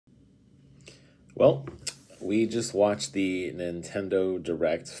Well, we just watched the Nintendo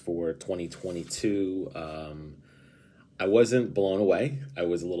Direct for 2022. I wasn't blown away. I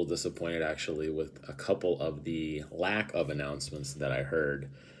was a little disappointed actually with a couple of the lack of announcements that I heard.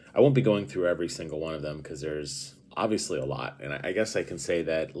 I won't be going through every single one of them because there's obviously a lot. And I guess I can say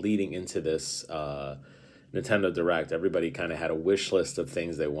that leading into this Nintendo Direct, everybody kind of had a wish list of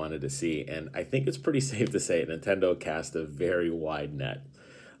things they wanted to see. And I think it's pretty safe to say Nintendo cast a very wide net.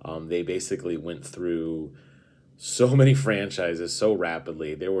 They basically went through so many franchises so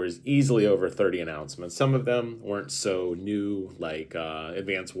rapidly. There was easily over 30 announcements. Some of them weren't so new, like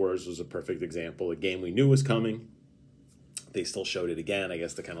Advance Wars was a perfect example. A game we knew was coming. They still showed it again, I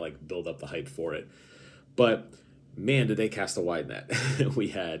guess, to kind of like build up the hype for it. But man, did they cast a wide net. We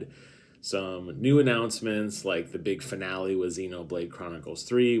had some new announcements, like the big finale was Xenoblade Chronicles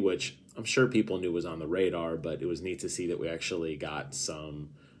 3, which I'm sure people knew was on the radar, but it was neat to see that we actually got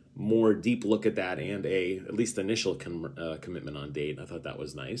some more deep look at that and a at least initial commitment on date. I thought that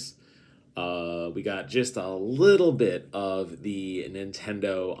was nice. We got just a little bit of the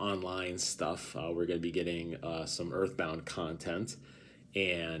Nintendo online stuff. We're going to be getting some Earthbound content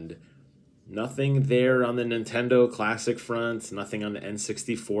and nothing there on the Nintendo Classic front, nothing on the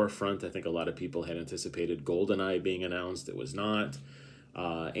N64 front. I think a lot of people had anticipated GoldenEye being announced. It was not.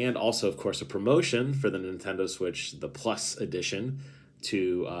 And also, of course, a promotion for the Nintendo Switch, the Plus Edition,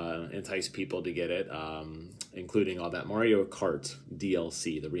 to entice people to get it, including all that Mario Kart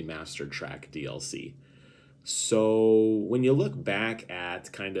DLC, the remastered track DLC. So when you look back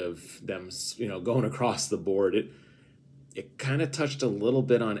at kind of them, going across the board, it kind of touched a little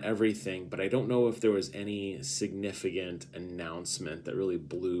bit on everything, but I don't know if there was any significant announcement that really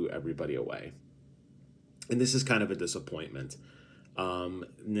blew everybody away. And this is kind of a disappointment.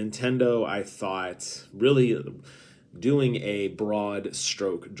 Nintendo, I thought, really doing a broad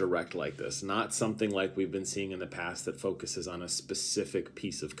stroke direct like this, not something like we've been seeing in the past that focuses on a specific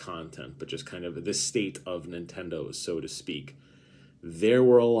piece of content, but just kind of the state of Nintendo, so to speak. There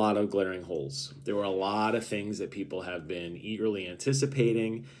were a lot of glaring holes. There were a lot of things that people have been eagerly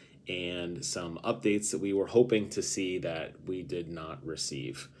anticipating and some updates that we were hoping to see that we did not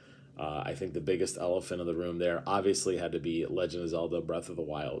receive. I think the biggest elephant in the room there obviously had to be Legend of Zelda Breath of the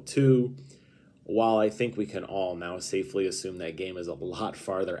Wild 2. While I think we can all now safely assume that game is a lot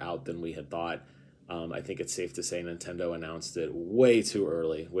farther out than we had thought, I think it's safe to say Nintendo announced it way too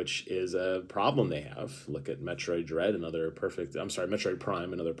early, which is a problem they have. Look at Metroid Dread, Metroid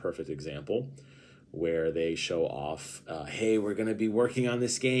Prime, another perfect example, where they show off, hey, we're going to be working on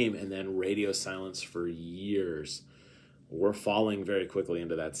this game, and then radio silence for years. We're falling very quickly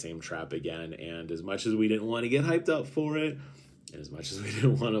into that same trap again, and as much as we didn't want to get hyped up for it, and as much as we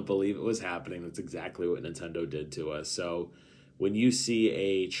didn't want to believe it was happening, that's exactly what Nintendo did to us. So when you see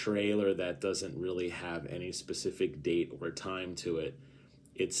a trailer that doesn't really have any specific date or time to it,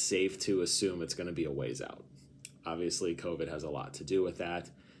 it's safe to assume it's going to be a ways out. Obviously, COVID has a lot to do with that,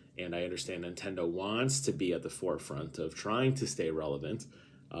 and I understand Nintendo wants to be at the forefront of trying to stay relevant.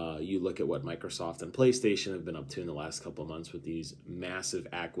 You look at what Microsoft and PlayStation have been up to in the last couple of months with these massive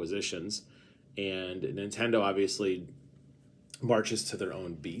acquisitions, and Nintendo obviously marches to their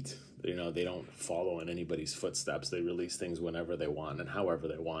own beat. They don't follow in anybody's footsteps. They release things whenever they want and however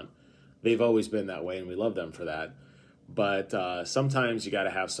they want. They've always been that way, and we love them for that. But sometimes you got to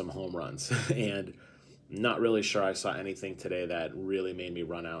have some home runs. And not really sure I saw anything today that really made me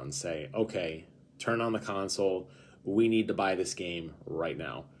run out and say, okay, turn on the console. We need to buy this game right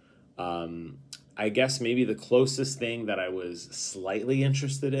now. I guess maybe the closest thing that I was slightly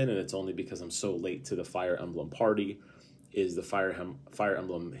interested in, and it's only because I'm so late to the Fire Emblem party, is the Fire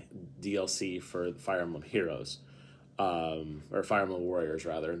Emblem DLC for Fire Emblem Heroes, or Fire Emblem Warriors,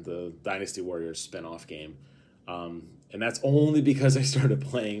 rather, the Dynasty Warriors spin-off game. And that's only because I started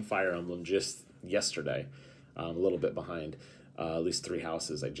playing Fire Emblem just yesterday, a little bit behind, at least 3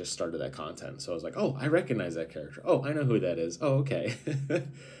 houses. I just started that content. So I was like, oh, I recognize that character. Oh, I know who that is. Oh, okay.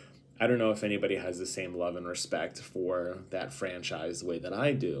 I don't know if anybody has the same love and respect for that franchise the way that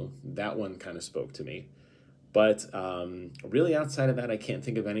I do. That one kind of spoke to me. But really outside of that, I can't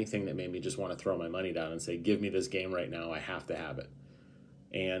think of anything that made me just want to throw my money down and say, give me this game right now. I have to have it.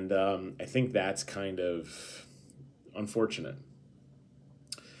 And I think that's kind of unfortunate.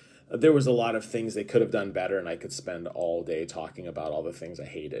 There was a lot of things they could have done better, and I could spend all day talking about all the things I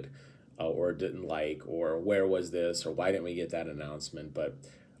hated or didn't like, or where was this, or why didn't we get that announcement. But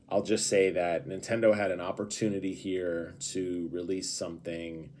I'll just say that Nintendo had an opportunity here to release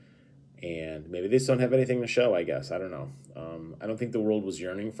something, and maybe they just don't have anything to show, I guess. I don't know. I don't think the world was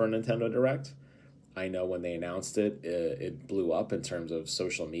yearning for a Nintendo Direct. I know when they announced it, it blew up in terms of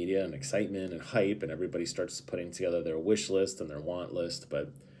social media and excitement and hype, and everybody starts putting together their wish list and their want list,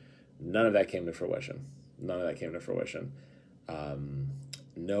 but none of that came to fruition. None of that came to fruition.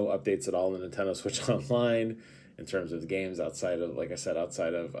 No updates at all on the Nintendo Switch Online in terms of the games outside of, like I said,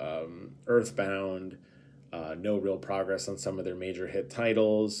 outside of Earthbound. No real progress on some of their major hit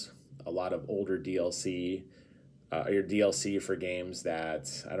titles. A lot of older DLC. Your DLC for games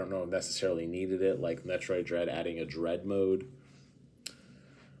that I don't know if necessarily needed it, like Metroid Dread adding a Dread mode.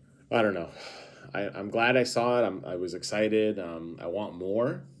 I don't know. I'm glad I saw it. I was excited. I want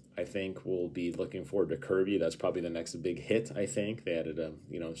more. I think we'll be looking forward to Kirby. That's probably the next big hit. I think they added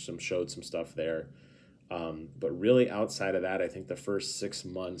showed some stuff there. But really, outside of that, I think the first 6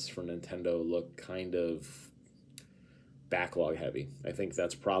 months for Nintendo look kind of backlog heavy. I think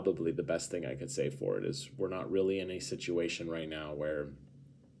that's probably the best thing I could say for it, is we're not really in a situation right now where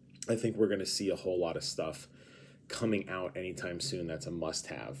I think we're going to see a whole lot of stuff coming out anytime soon that's a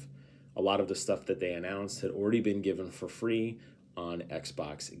must-have. A lot of the stuff that they announced had already been given for free on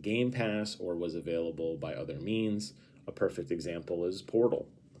Xbox Game Pass or was available by other means. A perfect example is Portal.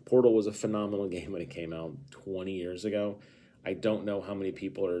 Portal was a phenomenal game when it came out 20 years ago. I don't know how many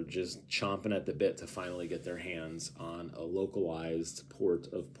people are just chomping at the bit to finally get their hands on a localized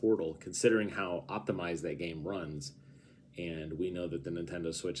port of Portal, considering how optimized that game runs. And we know that the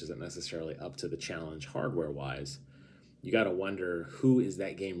Nintendo Switch isn't necessarily up to the challenge hardware-wise. You got to wonder, who is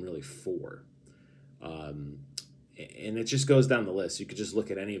that game really for? And it just goes down the list. You could just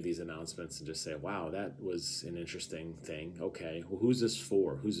look at any of these announcements and just say, wow, that was an interesting thing. Okay, well, who's this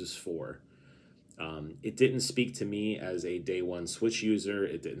for? Who's this for? It didn't speak to me as a day one Switch user.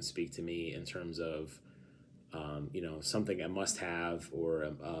 It didn't speak to me in terms of, something I must have, or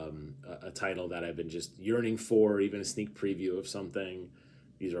a title that I've been just yearning for, even a sneak preview of something.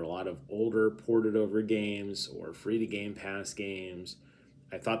 These are a lot of older ported over games or free to Game Pass games.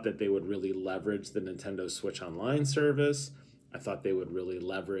 I thought that they would really leverage the Nintendo Switch Online service. I thought they would really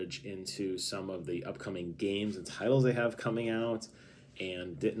leverage into some of the upcoming games and titles they have coming out,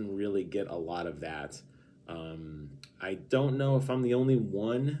 and didn't really get a lot of that. I don't know if I'm the only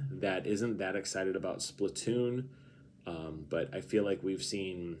one that isn't that excited about Splatoon, but I feel like we've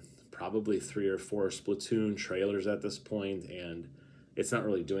seen probably 3 or 4 Splatoon trailers at this point, and it's not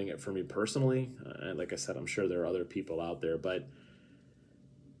really doing it for me personally. And like I said, I'm sure there are other people out there, but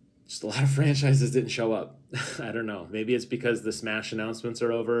just a lot of franchises didn't show up. I don't know. Maybe it's because the Smash announcements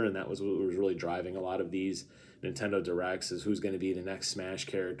are over, and that was what was really driving a lot of these Nintendo Directs, is who's going to be the next Smash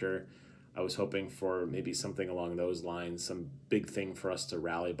character. I was hoping for maybe something along those lines, some big thing for us to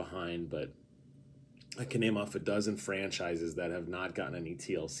rally behind, but I can name off a dozen franchises that have not gotten any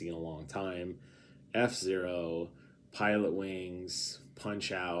TLC in a long time. F-Zero, Pilot Wings,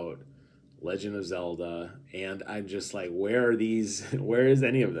 Punch-Out, Legend of Zelda, and I'm just like, where are these? Where is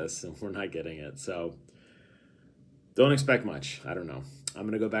any of this? And we're not getting it. So don't expect much. I don't know. I'm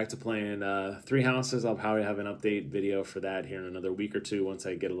going to go back to playing Three Houses. I'll probably have an update video for that here in another week or two once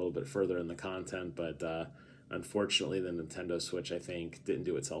I get a little bit further in the content. But unfortunately, the Nintendo Switch, I think, didn't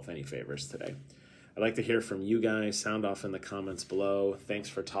do itself any favors today. I'd like to hear from you guys. Sound off in the comments below. Thanks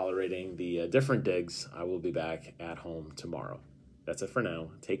for tolerating the different digs. I will be back at home tomorrow. That's it for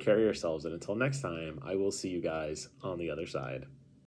now. Take care of yourselves, and until next time, I will see you guys on the other side.